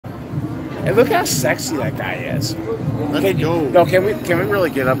And look how sexy that guy is. Let's go. No, can we really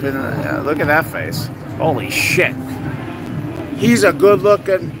get up in? Look at that face. Holy shit. He's a good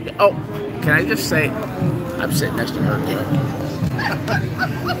looking. Oh, can I just say, I'm sitting next to her.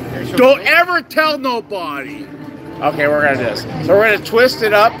 Don't ever tell nobody. Okay, we're gonna do this. So we're gonna twist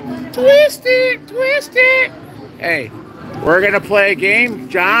it up. Twist it, twist it. Hey, we're gonna play a game.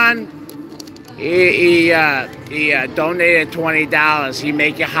 John, he donated $20. He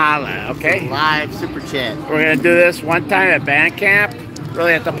make you holla, okay? Live super chat. We're gonna do this one time at band camp,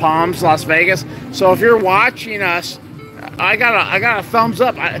 really at the Palms, Las Vegas. So if you're watching us, I got a thumbs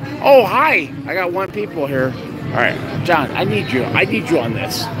up. Oh, hi! I got one people here. All right, John, I need you on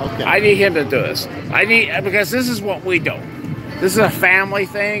this. Okay. I need him to do this. Because this is what we do. This is a family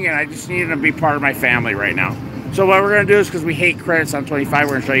thing, and I just need him to be part of my family right now. So what we're gonna do is, because we hate credits on 25,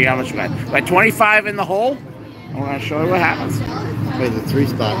 we're gonna show you how much we got. By 25 in the hole, we're gonna show you what happens. Play the 3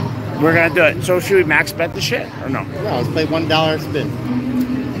 spot. We're gonna do it. So should we max bet the shit or no? Yeah, let's play $1 spin.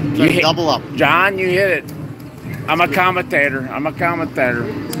 You double up. John, you hit it. I'm a commentator.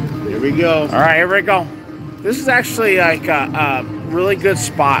 Here we go. All right, here we go. This is actually like a really good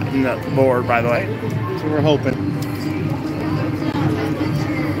spot in the board, by the way. So we're hoping.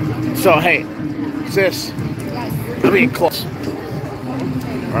 So, hey, sis, let me get close. All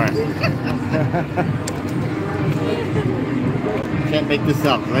right. Can't make this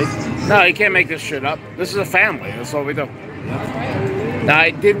up, right? No, you can't make this shit up. This is a family. That's what we do. Now,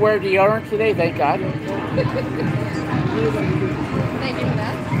 I did wear deodorant today, thank God. Thank you for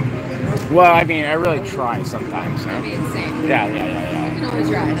that. Well, I mean, I really try sometimes. That'd be insane. Yeah. You can always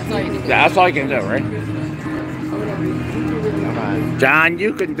try. That's all you can do. Yeah, that's all you can do, right? Come on. John,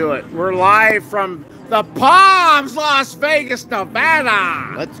 you can do it. We're live from the Palms, Las Vegas,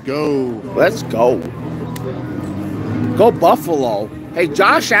 Nevada. Let's go. Let's go. Go Buffalo. Hey,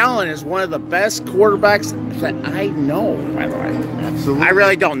 Josh Allen is one of the best quarterbacks that I know, by the way. Absolutely. I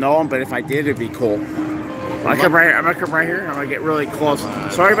really don't know him, but if I did, it'd be cool. I'm gonna come right here. I'm gonna get really close.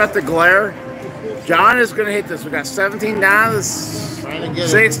 Sorry about the glare. John is gonna hit this. We got 17 down. This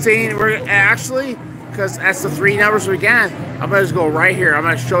 16. We're actually, because that's the 3 numbers we got. I'm gonna just go right here. I'm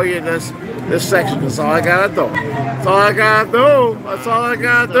gonna show you this section. That's all I gotta do. That's all I gotta do. That's all I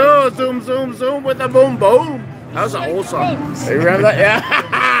gotta do. Zoom, zoom, zoom with the boom, boom. That was an old song. You remember that?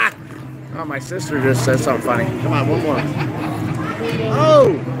 Yeah. Oh, my sister just said something funny. Come on, one more.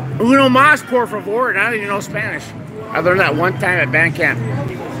 Oh, uno más, por favor. I don't even know Spanish. I learned that one time at band camp.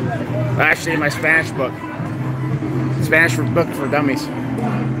 Actually, in my Spanish book. Spanish book for dummies.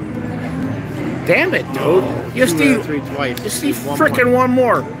 Damn it, dude. You just need freaking one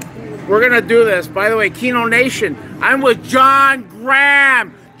more. We're going to do this. By the way, KenoNation, I'm with John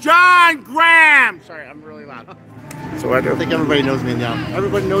Graham. John Graham! Sorry, I'm really loud. So what I do? I think everybody knows me now.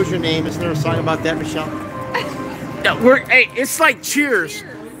 Everybody knows your name. Isn't there a song about that, Michelle? Yeah, hey, it's like Cheers.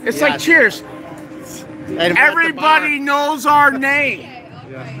 It's like Cheers. And everybody knows our name.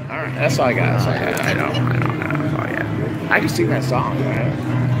 Yeah. All right, that's all I got. That's all I got. I know. Oh, yeah. I can sing that song,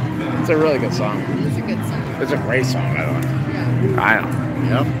 man. It's a really good song. It's a good song. It's a great song, by the way. Yeah. I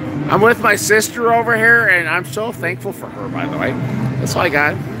know. Yep. I'm with my sister over here, and I'm so thankful for her, by the way. That's all I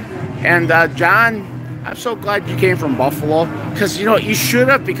got. And John, I'm so glad you came from Buffalo, because you know what, you should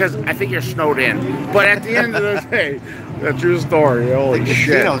have, because I think you're snowed in. But at the end of the day, the true story. Holy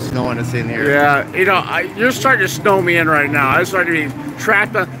shit! Keno's snowing us in here. Yeah, you know, you're starting to snow me in right now. I'm starting to be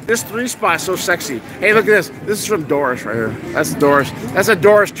trapped on this 3 spot. So sexy. Hey, look at this. This is from Doris right here. That's Doris. That's a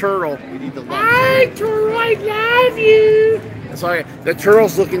Doris turtle. We need the Hi, turtle. I love you. That's all. The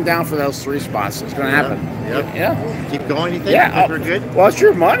turtle's looking down for those 3 spots. So it's gonna happen. Yep. Yeah. Keep going, you think? Yeah. You think we're good? Well, it's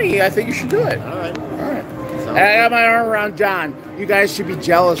your money. I think you should do it. All right. All right. So, I got my arm around John. You guys should be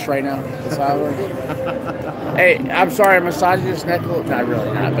jealous right now. That's how it works. Hey, I'm sorry, I'm massaging his neck a little. Not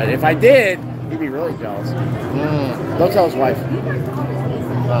really, not. But if I did, he'd be really jealous. Don't tell his wife.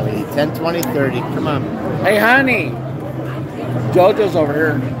 10, 20, 30. Come on. Hey, honey. JoJo's over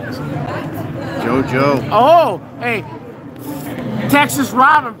here. JoJo. Oh, hey. Texas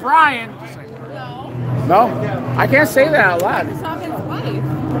Robin, Brian. No, I can't say that out loud. It's not his wife.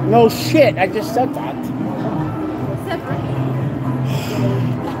 No shit, I just said that. Except for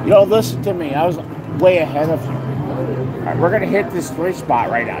him. Yo, listen to me. I was way ahead of you. All right, we're gonna hit this 3 spot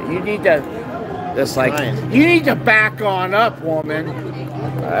right now. You need to, you need to back on up, woman.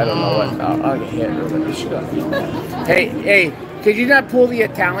 I don't know what. I'll get hit. Hey, could you not pull the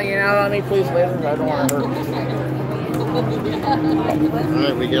Italian out on me, please, later? I don't want to hurt.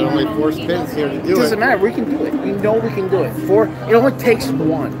 right, we get only 4 spins here to do it. It doesn't matter. We can do it. We know we can do it. 4. It only takes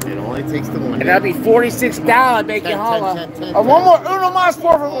 1. It only takes the 1. And that'd be $46. Make you holla. 10. One more. Uno más,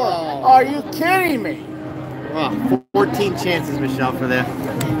 por favor. Oh, are you kidding me? Oh, 14 chances, Michelle, for that.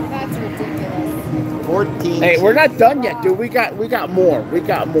 That's ridiculous. 14. Hey, we're not done yet, dude. We got more. We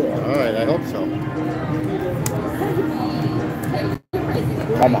got more. All right, I hope so.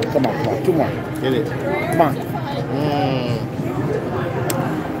 Come on. 2 more. Get it. Come on.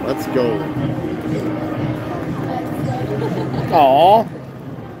 Let's go. Aw. All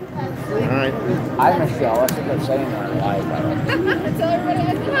right. Hi, Michelle. That's a good saying in our life. Tell everybody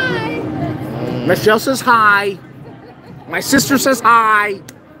I said hi. Michelle says hi. My sister says hi.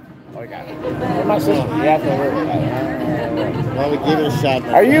 Oh, I got it. Hey, my sister. You have to worry about it. Well, we give it a shot.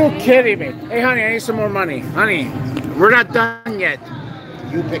 Are you kidding me? Hey, honey, I need some more money. Honey, we're not done yet.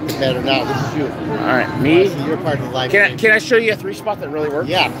 You pick the better now. This is you. All right, me. Your part of the life. Can I show you a 3-spot that really works?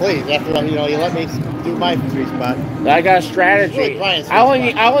 Yeah, please. After you let me do my 3-spot. I got a strategy. Ryan's I only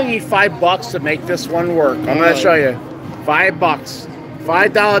need $5 to make this one work. I'm gonna show you. $5.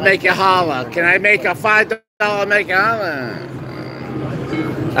 $5 make you holla. Can I make a $5 make you holla?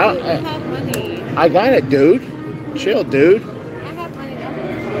 You have money. I got it, dude. Chill, dude. I have money.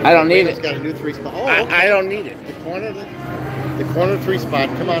 I don't need it. Got a new 3-spot. Oh, okay. I don't need it. The corner 3-spot.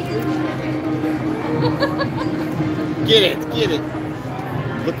 Come on. Get it.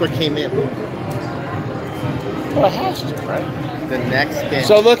 Look what came in. Well, it has to, right? The next spin.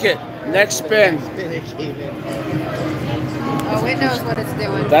 So look at next spin. It came in. Oh, it knows what it's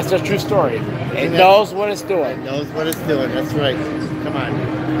doing. That's a true story. It knows what it's It doing. knows what it's doing. That's right. Come on.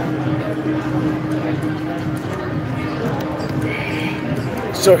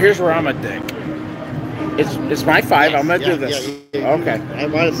 So here's where I'm gonna dig. It's my 5. I'm gonna do this. Okay. I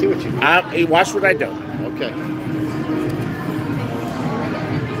want to see what you do. Watch what I do. Okay.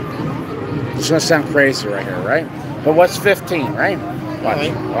 It's gonna sound crazy right here, right? But what's 15, right? Watch.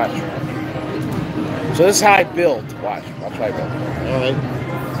 Right. Watch. So this is how I build. Watch how I build. All right.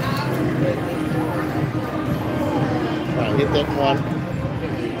 All right. Hit that 1.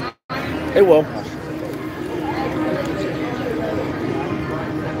 It will.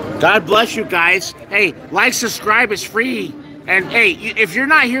 God bless you guys. Hey, like, subscribe, it's free. And hey, if you're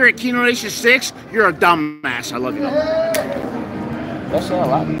not here at KenoNation 6, you're a dumbass. I love you. That's not a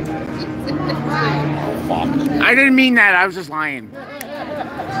lot. Oh, fuck. I didn't mean that. I was just lying.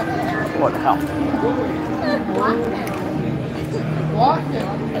 What the hell?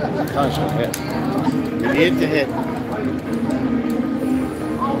 You need to hit.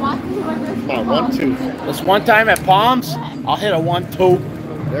 Come on, 1, 2. This one time at Palms, I'll hit a 1, 2.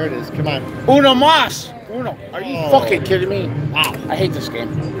 There it is. Come on. Uno más. Uno. Are you fucking kidding me? Wow. I hate this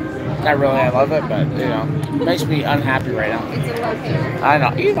game. Not really. I love it, but you know, it makes me unhappy right now. It's a love game. I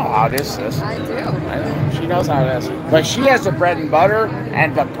know. You know how it is, sis. I do. I know. She knows how it is. But she has the bread and butter,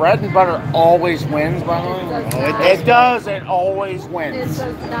 and the bread and butter always wins, by the way. It does. It always wins. It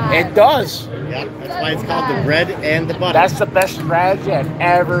does not. It does. Yeah, that's why it's called the bread and the butter. That's the best strategy I've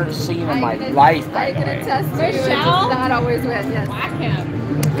ever seen in my life, by I the can way. attest to it. It does not always win. Yes. Whack him.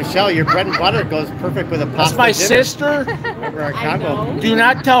 Michelle, your bread and butter goes perfect with a pasta That's my dinner. sister. Remember our combo? Do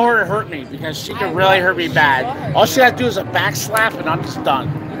not tell her to hurt me because she can really hurt me bad. All she has to do is a back slap and I'm just done.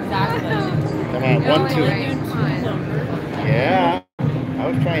 Come on, 1, 2. Yeah. I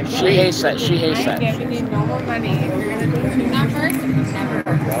was trying to. She hates that. She hates that. giving you no more money. If you're going to do 2 numbers, never.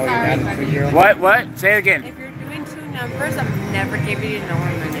 Sorry, What? Say it again. if you're doing 2 numbers, I'm never giving you no more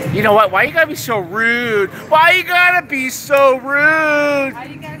money. You know what? Why you gotta be so rude? Why you gotta be so rude? Why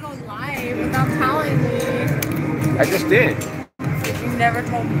do you gotta go live without telling me? I just did. You never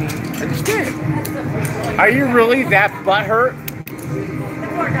told me. I just did. Are you really that butthurt?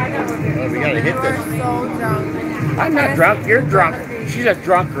 We gotta hit You are this. so drunk. I'm not drunk. You're drunk. She's a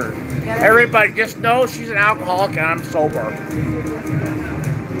drunkard. Everybody just know she's an alcoholic and I'm sober.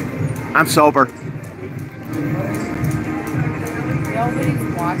 I'm sober. Nobody's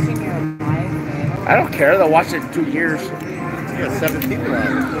watching your live. I don't care. They'll watch it in 2 years. You got 7 people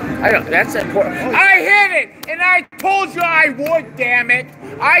on. I don't. That's important. I hit it, and I told you I would. Damn it!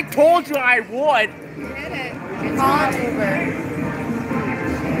 I told you I would. You hit it. Call an Uber.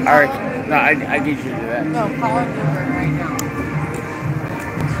 All right. No, I need you to do that. No, call an Uber right now.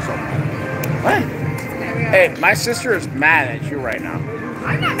 What? Hey, my sister is mad at you right now.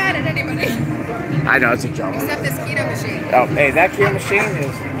 I'm not mad at anybody. I know it's a joke. Except this keto machine. Oh, hey, that Keno machine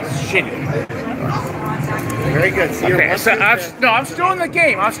is shitty. Very good. See Okay, your so 1, 2, I'm still in the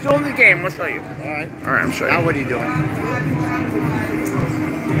game. I'm still in the game. I'll show you. All right. All right, I'm showing Now you. what are you doing? All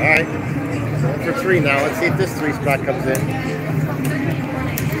right. For 3 now. Let's see if this 3 spot comes in.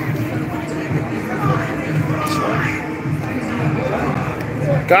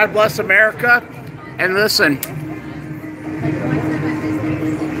 God bless America. And listen,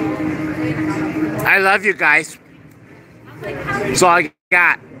 I love you guys. That's all I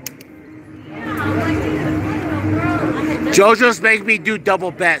got. JoJo's making me do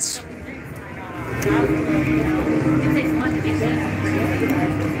double bets.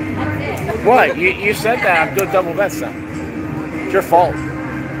 What? You said that I'm doing double bets now. It's your fault.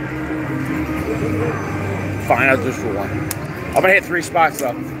 Fine, I'll just do 1. I'm gonna hit 3 spots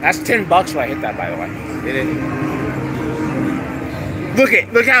though. That's $10 when I hit that, by the way. Hit it.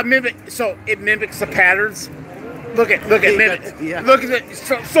 Look how it mimics. So it mimics the patterns. Look at mimic. Yeah. Look at it.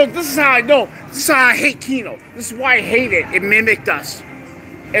 So this is how I know. This is how I hate Keno. This is why I hate it. It mimicked us.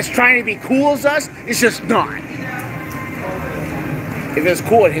 It's trying to be cool as us. It's just not. If it's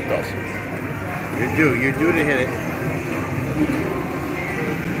cool, it hit those. You're due to hit it.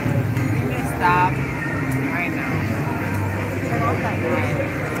 Stop right now.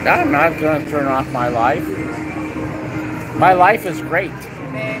 I'm not going to turn off my life. My life is great.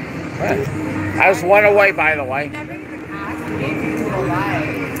 I was 1 away, by the way. Never even asked me if you were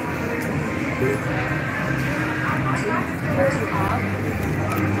alive.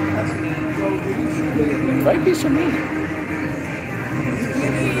 Might be some meat.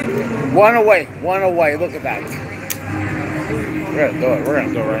 1 away. 1 away. Look at that. We're going to do it. We're going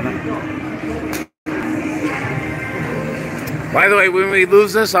to do it right now. By the way, when we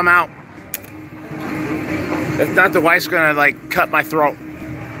lose this, I'm out. If not, the wife's gonna like cut my throat.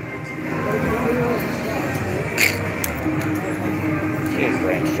 It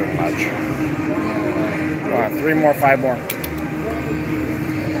rains so much. Come on, 3 more, 5 more. I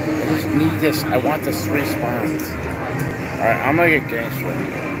just need this. I want this 3 spots. Alright, I'm gonna get gangster.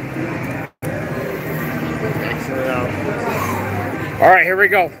 Alright, here we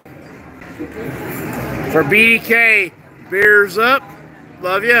go. For BDK, beers up.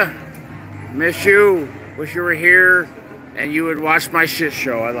 Love ya. Miss you. Wish you were here and you would watch my shit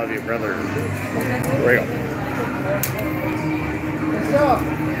show. I love you, brother. Here we go.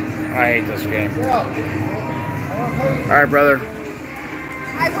 I hate this game. Alright, brother.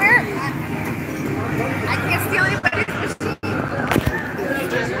 I can't steal anybody's machine.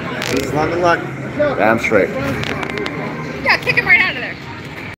 Peace, luck, and luck. Damn straight. Yeah, kick him right